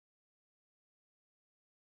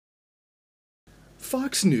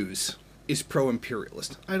Fox News is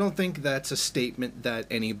pro-imperialist. I don't think that's a statement that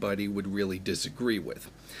anybody would really disagree with.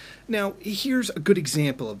 Now, here's a good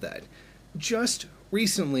example of that. Just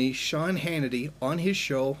recently, Sean Hannity, on his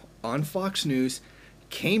show on Fox News,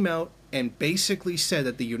 came out and basically said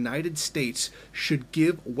that the United States should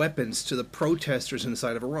give weapons to the protesters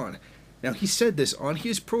inside of Iran. Now, he said this on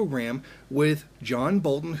his program with John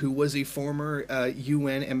Bolton, who was a former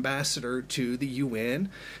UN ambassador to the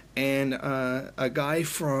UN, and a guy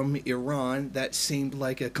from Iran that seemed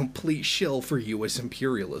like a complete shill for U.S.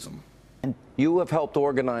 imperialism. You have helped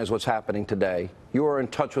organize what's happening today. You are in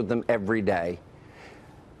touch with them every day.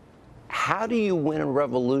 How do you win a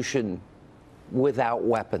revolution without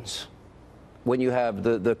weapons? When you have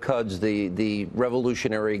the Cuds, the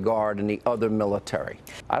Revolutionary Guard, and the other military.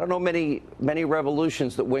 I don't know many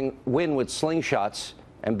revolutions that win with slingshots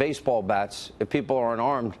and baseball bats if people aren't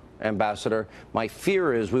armed, Ambassador. My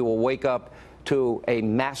fear is we will wake up to a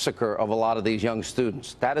massacre of a lot of these young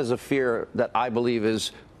students. That is a fear that I believe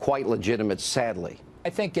is quite legitimate, sadly. I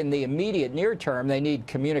think in the immediate near term, they need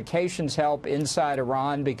communications help inside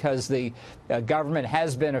Iran because the government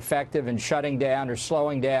has been effective in shutting down or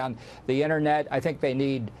slowing down the internet. I think they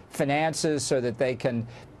need finances so that they can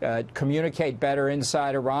communicate better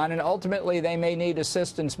inside Iran, and ultimately they may need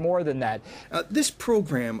assistance more than that. This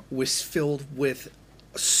program was filled with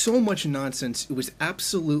so much nonsense. It was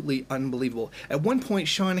absolutely unbelievable. At one point,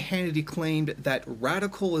 Sean Hannity claimed that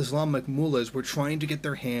radical Islamic mullahs were trying to get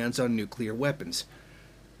their hands on nuclear weapons,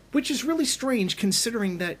 which is really strange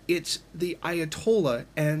considering that it's the Ayatollah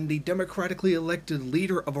and the democratically elected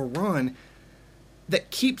leader of Iran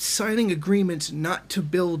that keep signing agreements not to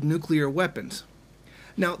build nuclear weapons.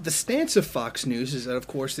 Now, the stance of Fox News is that, of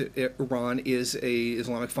course, Iran is a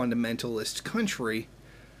Islamic fundamentalist country,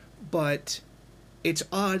 but it's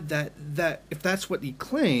odd that if that's what he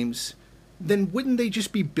claims, then wouldn't they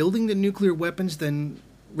just be building the nuclear weapons, then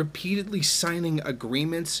repeatedly signing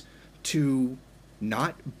agreements to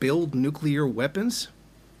not build nuclear weapons?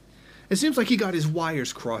 It seems like he got his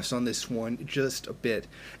wires crossed on this one just a bit.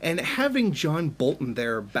 And having John Bolton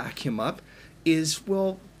there back him up is,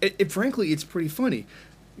 well, frankly, it's pretty funny.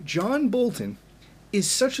 John Bolton is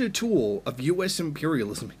such a tool of U.S.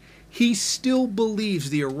 imperialism. He still believes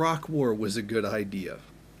the Iraq War was a good idea.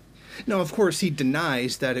 Now, of course, he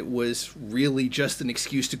denies that it was really just an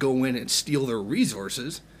excuse to go in and steal their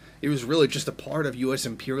resources. It was really just a part of U.S.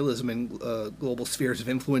 imperialism and global spheres of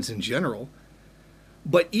influence in general.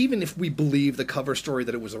 But even if we believe the cover story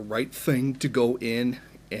that it was a right thing to go in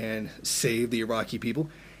and save the Iraqi people,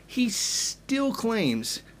 he still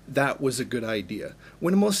claims that was a good idea,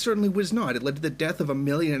 when it most certainly was not. It led to the death of 1.5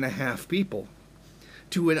 million people,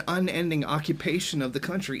 to an unending occupation of the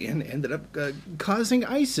country, and ended up causing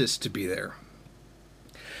ISIS to be there.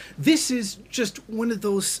 This is just one of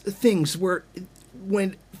those things where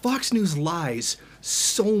when Fox News lies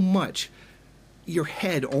so much, your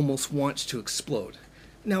head almost wants to explode.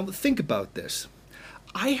 Now, think about this.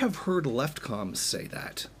 I have heard LeftComs say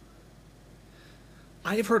that.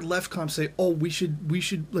 I have heard LeftComs say, oh, we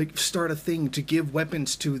should like start a thing to give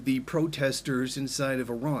weapons to the protesters inside of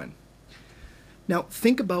Iran. Now,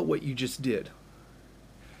 think about what you just did.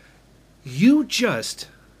 You just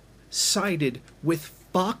sided with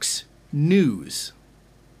Fox News.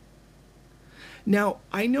 Now,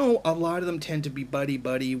 I know a lot of them tend to be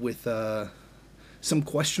buddy-buddy with some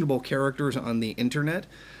questionable characters on the internet,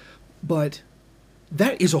 but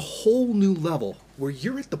that is a whole new level where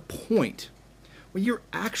you're at the point where you're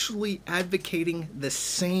actually advocating the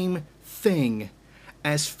same thing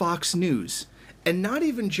as Fox News. And not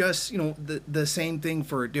even just, the same thing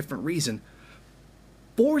for a different reason,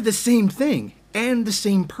 for the same thing and the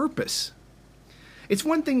same purpose. It's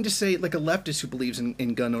one thing to say, like, a leftist who believes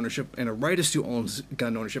in gun ownership and a rightist who owns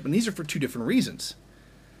gun ownership, and these are for two different reasons.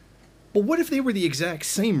 But what if they were the exact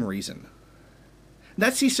same reason?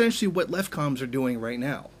 That's essentially what LeftComs are doing right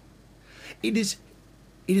now. It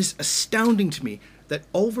is astounding to me that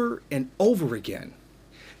over and over again,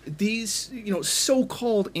 these,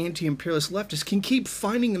 so-called anti-imperialist leftists can keep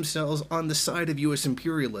finding themselves on the side of U.S.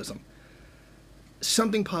 imperialism.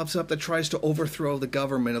 Something pops up that tries to overthrow the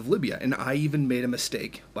government of Libya, and I even made a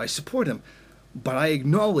mistake by supporting him. But I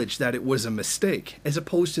acknowledge that it was a mistake, as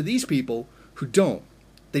opposed to these people who don't.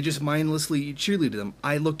 They just mindlessly cheerleaded them.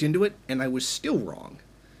 I looked into it, and I was still wrong.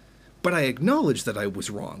 But I acknowledge that I was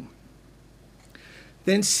wrong.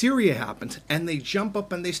 Then Syria happens, and they jump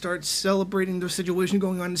up and they start celebrating the situation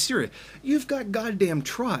going on in Syria. You've got goddamn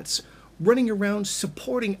trots running around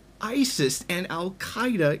supporting ISIS and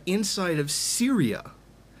Al-Qaeda inside of Syria.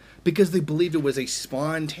 because they believed it was a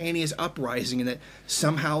spontaneous uprising and that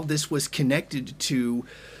somehow this was connected to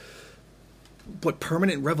what,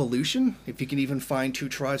 permanent revolution, if you can even find two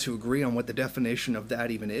tribes who agree on what the definition of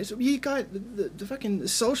that even is. You got the fucking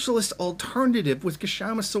socialist alternative with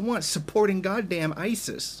Kshama Sawant supporting goddamn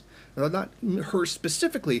ISIS. Well, not her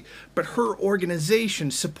specifically, but her organization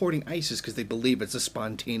supporting ISIS because they believe it's a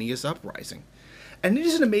spontaneous uprising. And it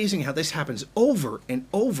isn't amazing how this happens over and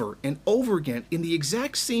over and over again in the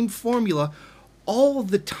exact same formula all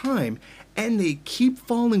the time, and they keep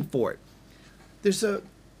falling for it. There's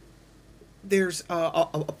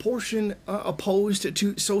a portion opposed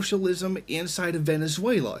to socialism inside of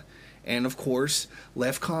Venezuela. And of course,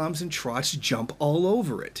 LeftComs and trots jump all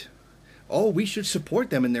over it. Oh, we should support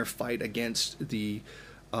them in their fight against the,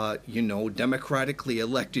 democratically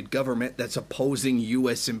elected government that's opposing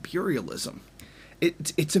U.S. imperialism.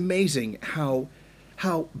 It's amazing how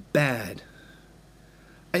bad.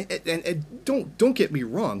 And don't get me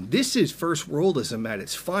wrong. This is first worldism at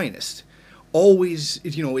its finest. Always,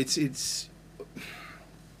 it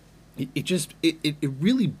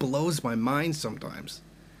really blows my mind sometimes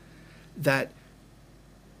that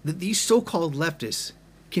these so-called leftists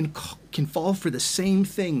can fall for the same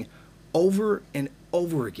thing over and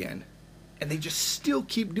over again, and they just still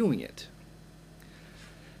keep doing it.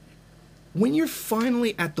 When you're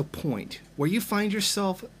finally at the point where you find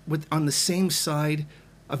yourself on the same side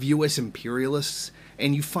of U.S. imperialists,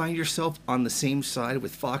 and you find yourself on the same side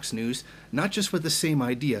with Fox News, not just with the same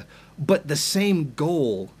idea, but the same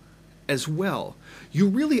goal as well, you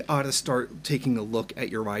really ought to start taking a look at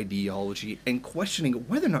your ideology and questioning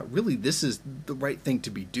whether or not really this is the right thing to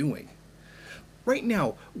be doing. Right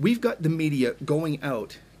now, we've got the media going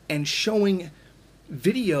out and showing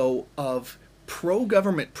video of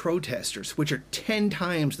pro-government protesters, which are 10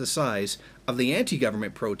 times the size of the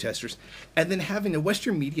anti-government protesters, and then having the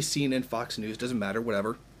Western media, CNN, Fox News, doesn't matter,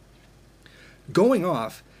 whatever, going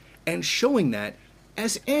off and showing that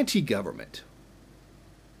as anti-government.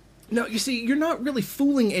 Now, you see, you're not really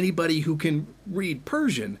fooling anybody who can read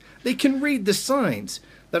Persian. They can read the signs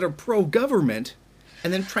that are pro-government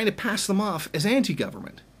and then trying to pass them off as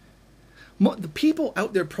anti-government. The people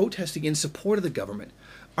out there protesting in support of the government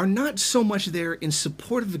are not so much there in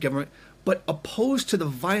support of the government, but opposed to the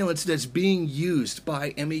violence that's being used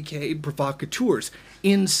by MEK provocateurs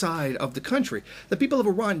inside of the country. The people of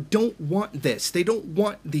Iran don't want this. They don't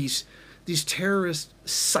want these terrorist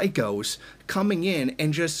psychos coming in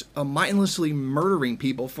and just mindlessly murdering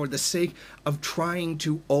people for the sake of trying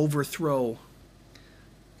to overthrow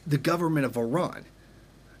the government of Iran.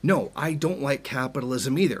 No, I don't like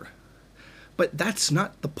capitalism either. But that's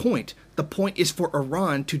not the point. The point is for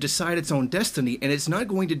Iran to decide its own destiny, and it's not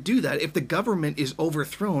going to do that if the government is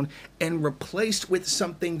overthrown and replaced with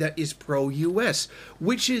something that is pro-U.S.,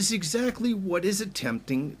 which is exactly what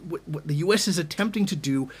what the U.S. is attempting to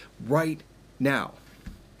do right now.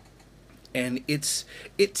 And it's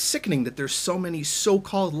sickening that there's so many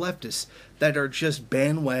so-called leftists that are just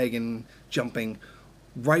bandwagon jumping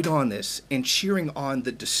right on this and cheering on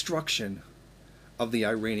the destruction of the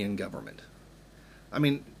Iranian government. I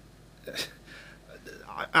mean,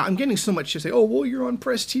 I'm getting so much to say, oh, well, you're on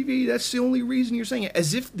Press TV, that's the only reason you're saying it.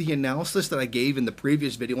 As if the analysis that I gave in the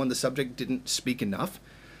previous video on the subject didn't speak enough.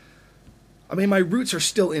 I mean, my roots are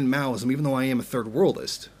still in Maoism, even though I am a third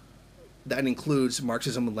worldist. That includes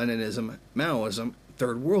Marxism, Leninism, Maoism,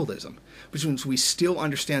 third worldism, which means we still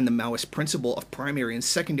understand the Maoist principle of primary and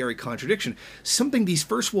secondary contradiction, something these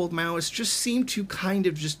first world Maoists just seem to kind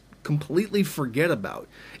of just completely forget about.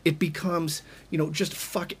 It becomes, just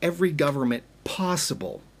fuck every government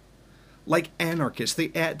possible. Like anarchists.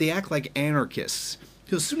 They act like anarchists.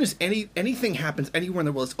 Because as soon as anything happens anywhere in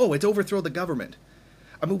the world, it's overthrow the government.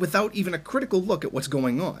 I mean, without even a critical look at what's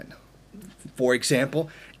going on. For example,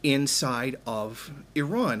 inside of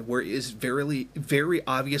Iran, where is very, very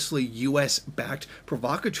obviously U.S.-backed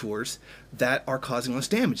provocateurs that are causing us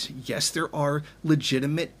damage. Yes, there are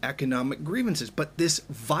legitimate economic grievances, but this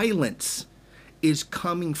violence is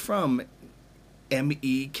coming from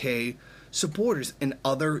MEK supporters and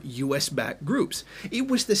other U.S.-backed groups. It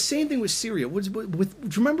was the same thing with Syria. Do you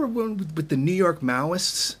remember with the New York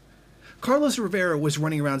Maoists? Carlos Rivera was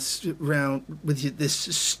running around with this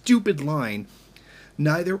stupid line,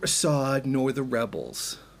 neither Assad nor the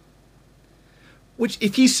rebels. Which,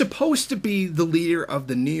 if he's supposed to be the leader of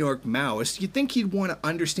the New York Maoists, you'd think he'd want to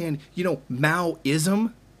understand,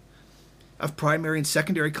 Maoism of primary and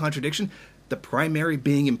secondary contradiction, the primary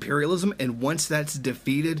being imperialism, and once that's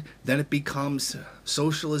defeated, then it becomes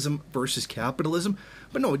socialism versus capitalism.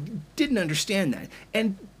 But no, didn't understand that.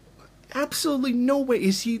 And absolutely no way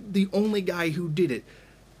is he the only guy who did it.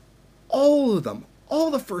 all of them,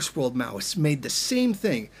 all the first world Maoists made the same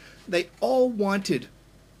thing. They all wanted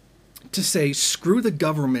to say screw the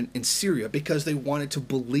government in Syria because they wanted to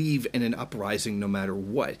believe in an uprising no matter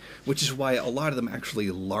what, which is why a lot of them actually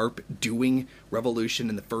LARP doing revolution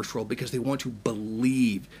in the first world, because they want to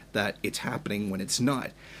believe that it's happening when it's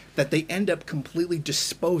not. That they end up completely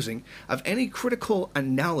disposing of any critical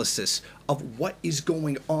analysis of what is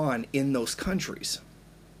going on in those countries.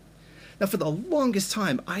 Now, for the longest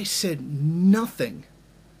time, I said nothing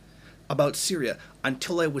about Syria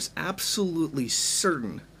until I was absolutely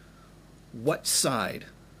certain what side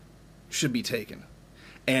should be taken.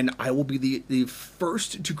 And I will be the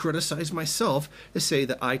first to criticize myself to say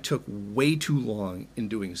that I took way too long in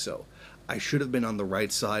doing so. I should have been on the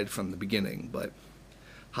right side from the beginning, but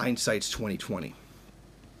hindsight's 20/20.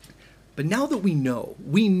 But now that we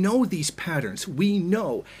know these patterns, we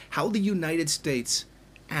know how the United States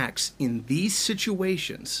acts in these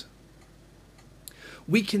situations,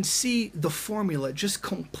 we can see the formula just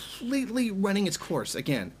completely running its course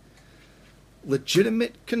again.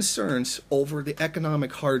 Legitimate concerns over the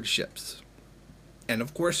economic hardships. And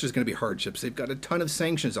of course there's going to be hardships. They've got a ton of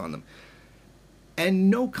sanctions on them. And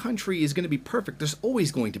no country is going to be perfect. There's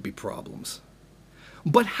always going to be problems.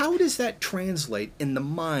 But how does that translate in the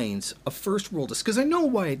minds of first worlders? Because I know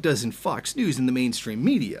why it does in Fox News and the mainstream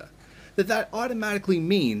media. That automatically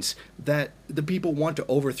means that the people want to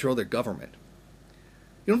overthrow their government.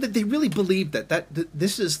 You know, that they really believe that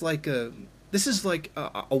this is like a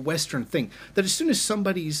Western thing, that as soon as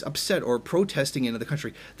somebody's upset or protesting in another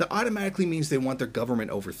country, that automatically means they want their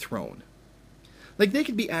government overthrown. Like, they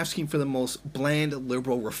could be asking for the most bland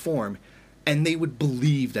liberal reform, and they would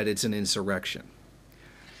believe that it's an insurrection.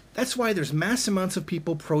 That's why there's mass amounts of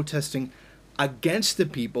people protesting against the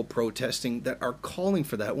people protesting that are calling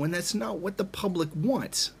for that, when that's not what the public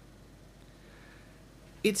wants.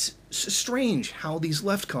 It's strange how these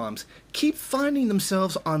LeftComs keep finding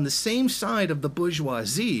themselves on the same side of the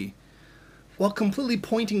bourgeoisie while completely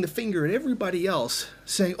pointing the finger at everybody else,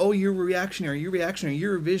 saying, oh, you're reactionary, you're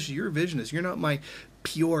revisionist, you're not my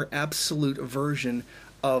pure, absolute version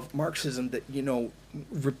of Marxism that, you know,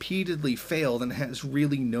 repeatedly failed and has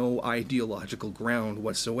really no ideological ground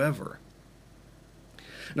whatsoever.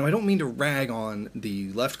 Now, I don't mean to rag on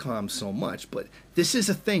the LeftComs so much, but this is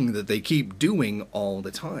a thing that they keep doing all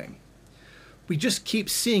the time. We just keep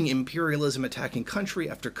seeing imperialism attacking country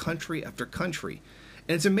after country after country.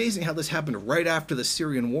 And it's amazing how this happened right after the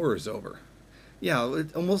Syrian war is over. Yeah,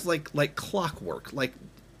 it's almost like clockwork. Like,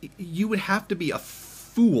 you would have to be a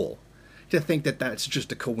fool to think that that's just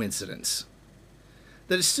a coincidence.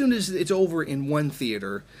 That as soon as it's over in one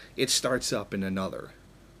theater, it starts up in another.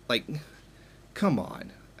 Like, come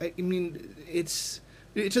on. I mean, it's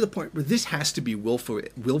to the point where this has to be willful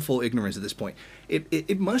ignorance at this point.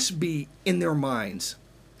 It must be in their minds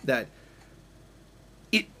that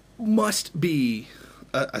it must be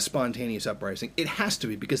a spontaneous uprising. It has to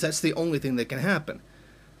be, because that's the only thing that can happen.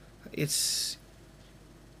 It's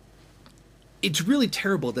really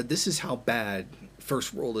terrible that this is how bad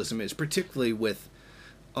first worldism is, particularly with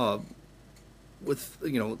the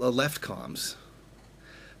LeftComs,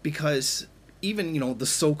 because even, the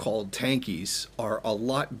so-called tankies are a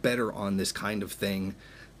lot better on this kind of thing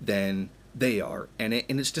than they are. And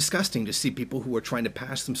it's disgusting to see people who are trying to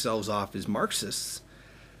pass themselves off as Marxists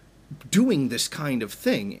doing this kind of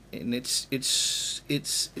thing. And it's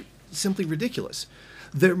simply ridiculous.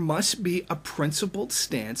 There must be a principled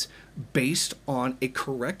stance based on a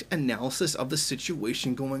correct analysis of the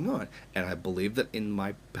situation going on. And I believe that in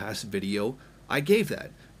my past video, I gave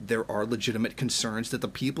that. There are legitimate concerns that the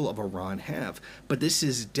people of Iran have, but this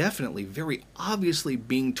is definitely, very obviously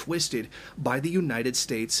being twisted by the United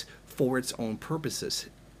States for its own purposes.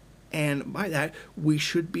 And by that, we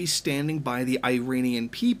should be standing by the Iranian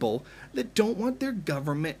people that don't want their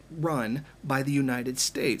government run by the United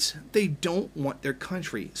States. They don't want their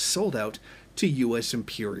country sold out to U.S.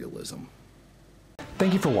 imperialism.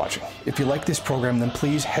 Thank you for watching. If you like this program, then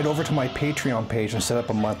please head over to my Patreon page and set up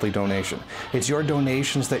a monthly donation. It's your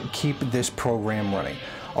donations that keep this program running.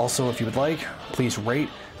 Also, if you would like, please rate,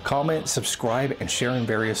 comment, subscribe, and share in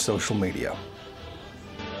various social media.